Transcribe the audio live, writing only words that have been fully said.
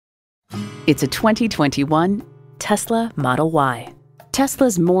It's a 2021 Tesla Model Y.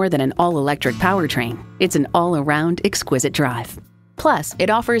 Tesla's more than an all-electric powertrain. It's an all-around exquisite drive. Plus, it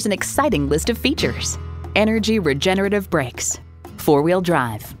offers an exciting list of features. Energy regenerative brakes, four-wheel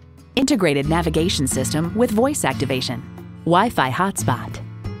drive, integrated navigation system with voice activation, Wi-Fi hotspot,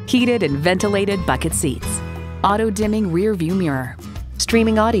 heated and ventilated bucket seats, auto-dimming rear view mirror,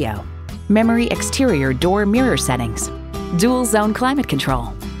 streaming audio, memory exterior door mirror settings, dual zone climate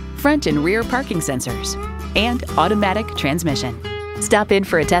control, front and rear parking sensors, and automatic transmission. Stop in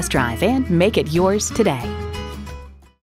for a test drive and make it yours today.